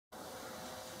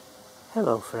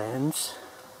Hello friends,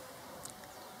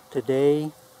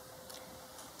 today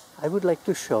I would like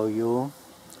to show you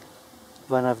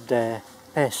one of the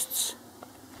pests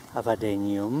of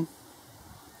Adenium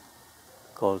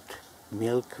called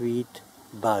milkweed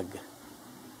bug.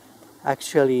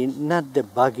 Actually not the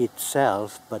bug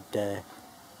itself, but the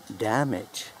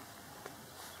damage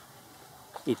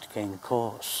it can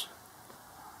cause.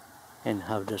 And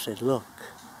how does it look?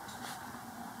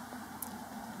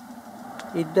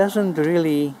 It doesn't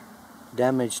really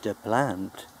damage the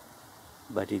plant,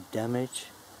 but it damages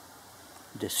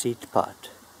the seed pod.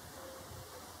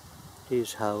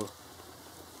 This is how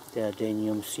the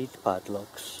Adenium seed pod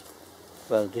looks.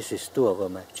 Well, this is two of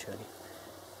them actually.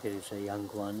 Here is a young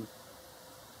one.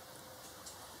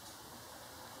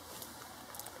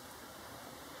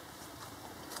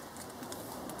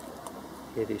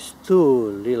 Here is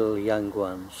two little young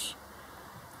ones.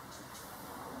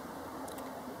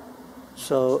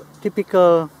 So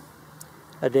typical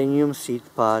Adenium seed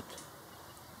pod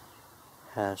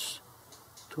has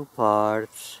two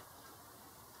parts,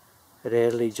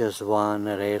 rarely just one,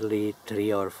 rarely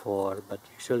three or four, but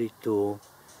usually two,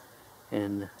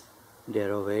 and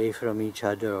they're away from each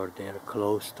other or they're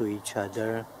close to each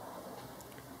other,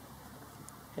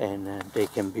 and they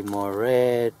can be more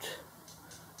red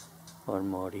or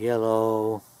more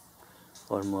yellow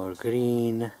or more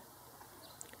green,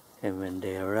 and when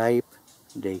they are ripe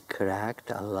they cracked,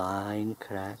 a line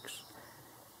cracks,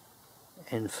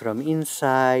 and from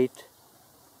inside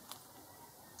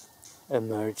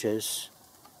emerges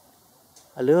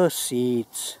a little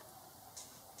seeds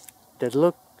that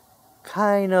look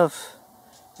kind of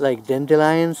like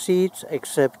dandelion seeds,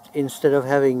 except instead of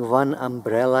having one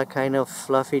umbrella kind of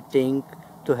fluffy thing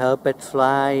to help it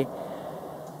fly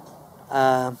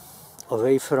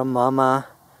away from mama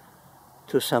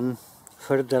to some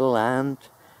further land,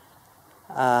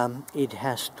 it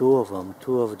has two of them,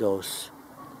 two of those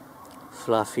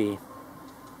fluffy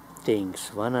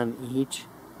things, one on each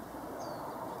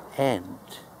end.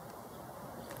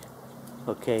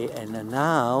 Okay, and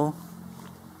now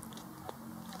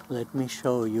let me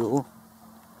show you.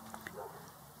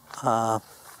 Here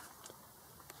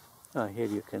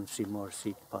you can see more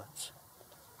seed pods.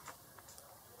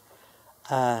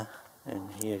 And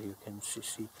here you can see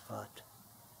seed pod.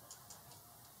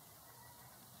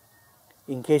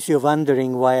 In case you're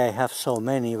wondering why I have so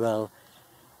many, well,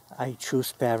 I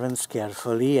choose parents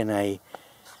carefully and I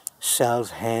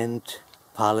self-hand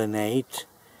pollinate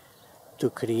to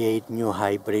create new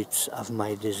hybrids of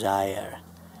my desire.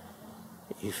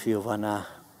 If you wanna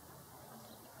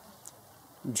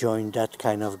join that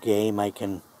kind of game, I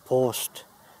can post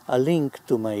a link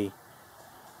to my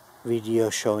video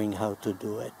showing how to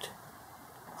do it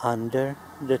under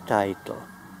the title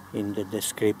in the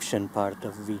description part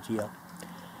of video.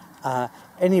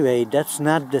 Anyway, that's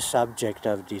not the subject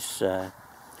of this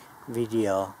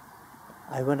video.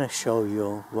 I want to show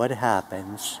you what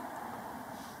happens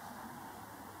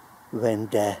when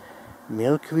the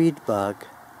milkweed bug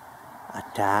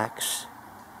attacks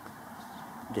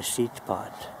the seed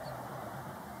pod.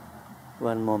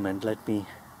 One moment, let me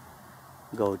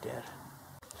go there.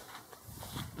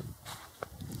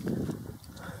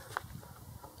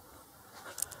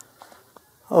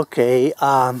 Okay,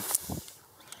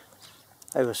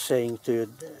 I was saying to you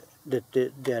that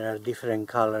there are different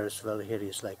colors. Well, here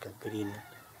is like a green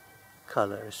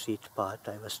color seed pod.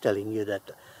 I was telling you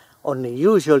that only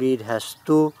usually it has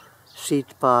two seed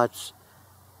pods,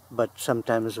 but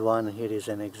sometimes one. Here is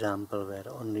an example where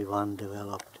only one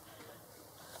developed.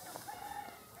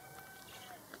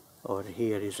 Or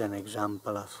here is an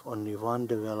example of only one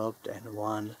developed and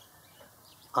one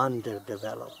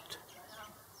underdeveloped.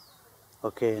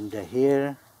 Okay, and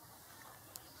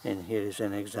here is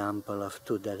an example of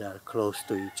two that are close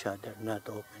to each other, not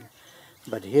open.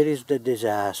 But here is the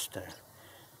disaster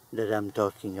that I'm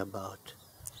talking about.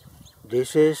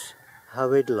 This is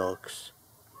how it looks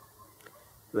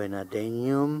when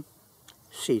Adenium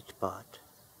seed pod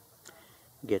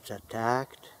gets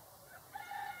attacked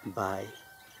by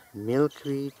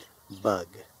milkweed bug.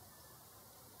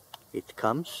 It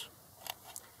comes,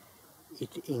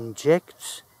 it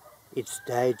injects its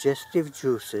digestive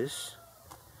juices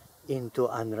into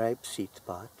unripe seed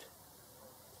pod,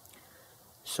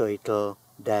 so it'll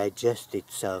digest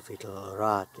itself, it'll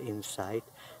rot inside.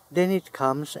 Then it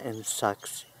comes and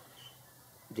sucks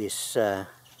this, so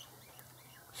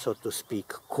to speak,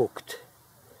 cooked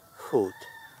food.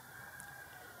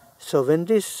 So when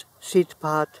this seed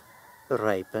pod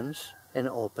ripens and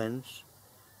opens,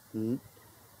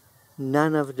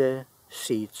 none of the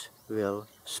seeds will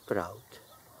sprout.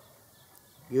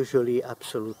 Usually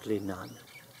absolutely none.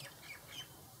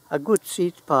 A good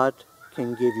seed pod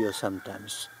can give you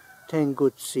sometimes 10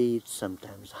 good seeds,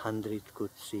 sometimes 100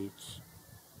 good seeds.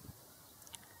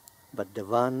 But the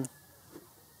one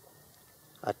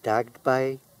attacked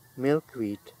by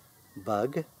milkweed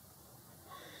bug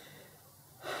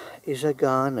is a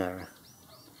goner.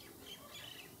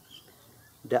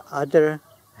 The other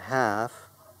half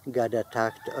got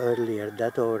attacked earlier,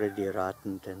 that already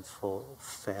rotted and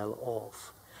fell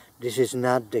off. This is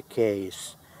not the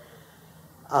case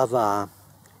of a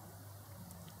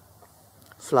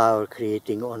flower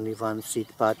creating only one seed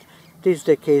pod. This is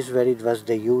the case where it was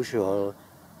the usual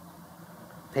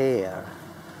pair.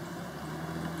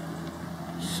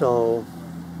 So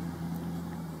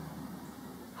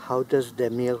how does the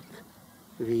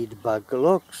milkweed bug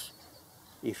looks?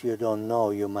 If you don't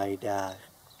know, you might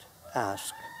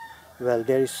ask. Well,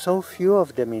 there is so few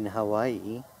of them in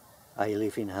Hawaii, I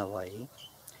live in Hawaii,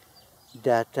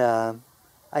 that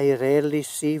I rarely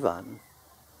see one.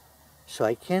 So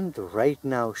I can't right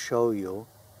now show you,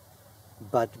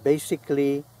 but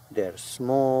basically they're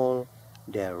small,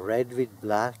 they're red with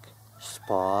black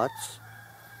spots,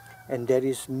 and there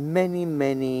is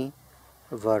many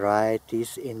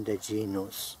varieties in the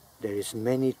genus. There is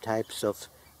many types of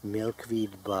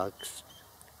milkweed bugs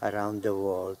around the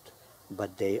world,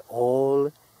 but they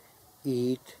all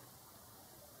eat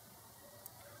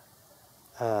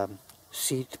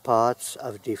seed pods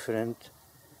of different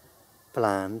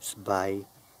plants by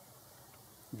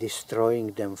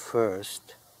destroying them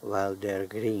first while they're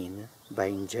green, by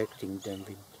injecting them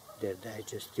with their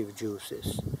digestive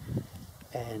juices.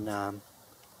 And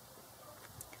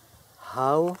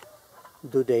how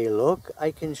do they look?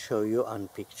 I can show you on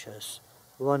pictures.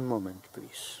 One moment,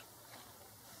 please.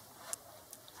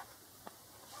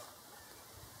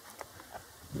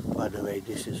 By the way,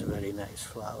 this is a very nice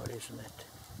flower, isn't it?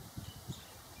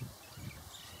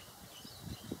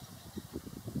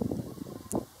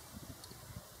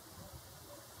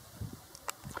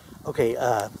 Okay,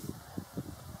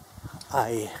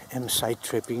 I am side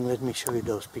tripping. Let me show you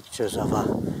those pictures of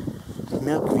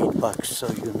milkweed bugs so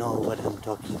you know what I'm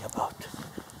talking about.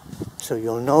 So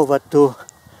you'll know what to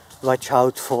watch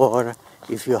out for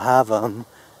if you have them.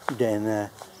 Then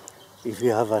if you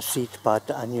have a seed pod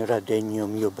on your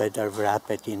adenium, you better wrap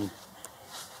it in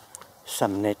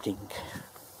some netting.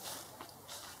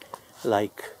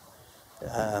 Like,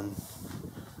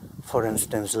 for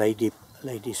instance,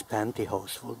 ladies'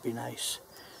 pantyhose would be nice.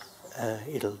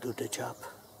 It'll do the job.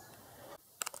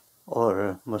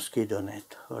 Or mosquito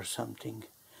net or something.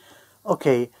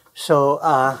 Okay, so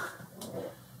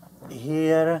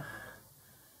here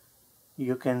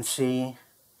you can see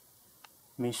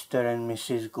Mr. and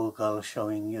Mrs. Google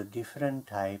showing you different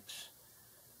types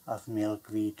of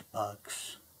milkweed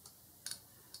bugs.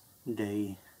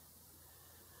 They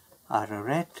are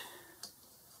red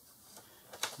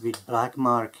with black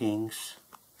markings.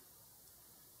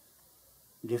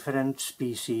 Different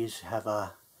species have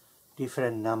a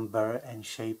different number and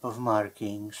shape of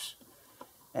markings,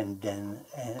 and then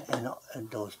and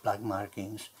those black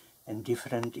markings, and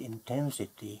different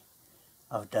intensity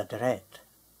of that red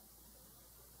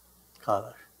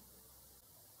color.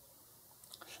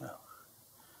 So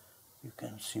you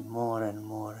can see more and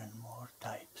more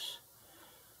types.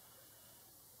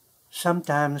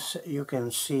 Sometimes you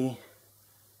can see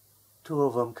two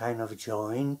of them kind of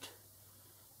joined.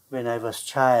 When I was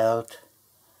child,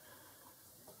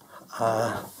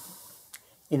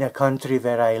 in a country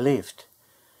where I lived,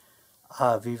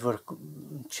 we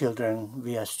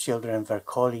as children were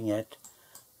calling it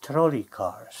trolley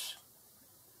cars,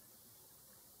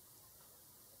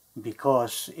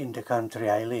 because in the country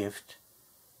I lived,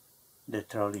 the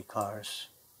trolley cars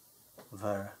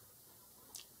were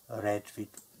red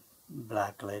with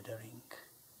black lettering.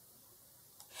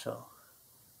 So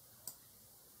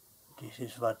this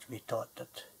is what we thought,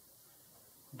 that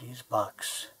these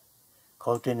bugs,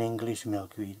 called in English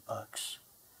milkweed bugs,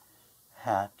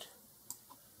 had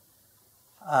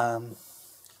a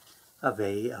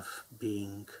way of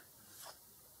being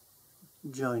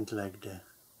joined like the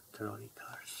trolley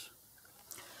cars.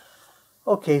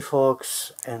 Okay,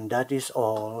 folks, and that is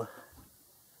all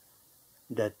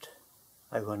that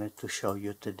I wanted to show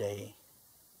you today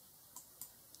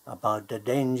about the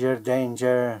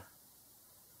danger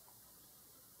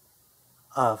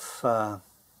of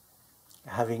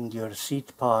having your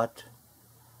seed pod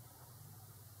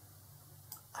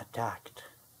attacked,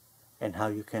 and how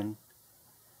you can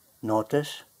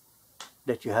notice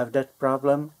that you have that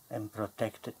problem and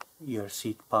protect your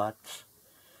seed pods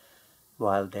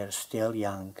while they're still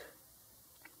young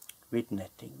with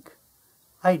netting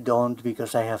I don't,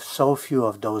 because I have so few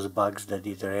of those bugs that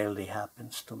it rarely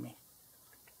happens to me.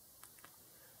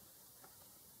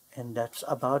 And that's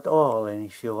about all. And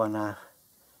if you wanna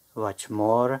watch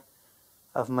more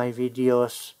of my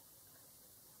videos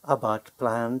about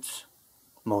plants,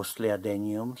 mostly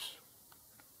adeniums,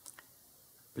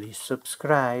 please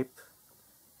subscribe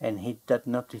and hit that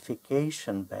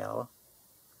notification bell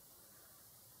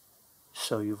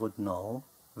so you would know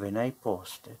when I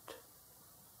post it.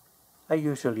 I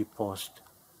usually post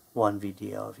one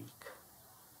video a week.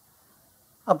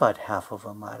 About half of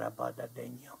them are about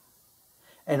adenium.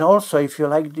 And also, if you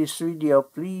like this video,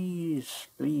 please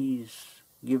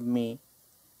give me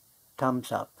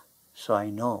thumbs up so I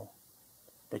know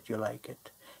that you like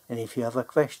it. And if you have a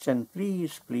question,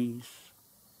 please,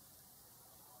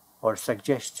 or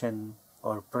suggestion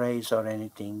or praise or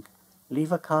anything,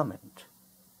 leave a comment.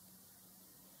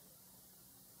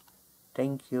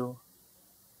 Thank you.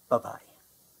 Bye-bye.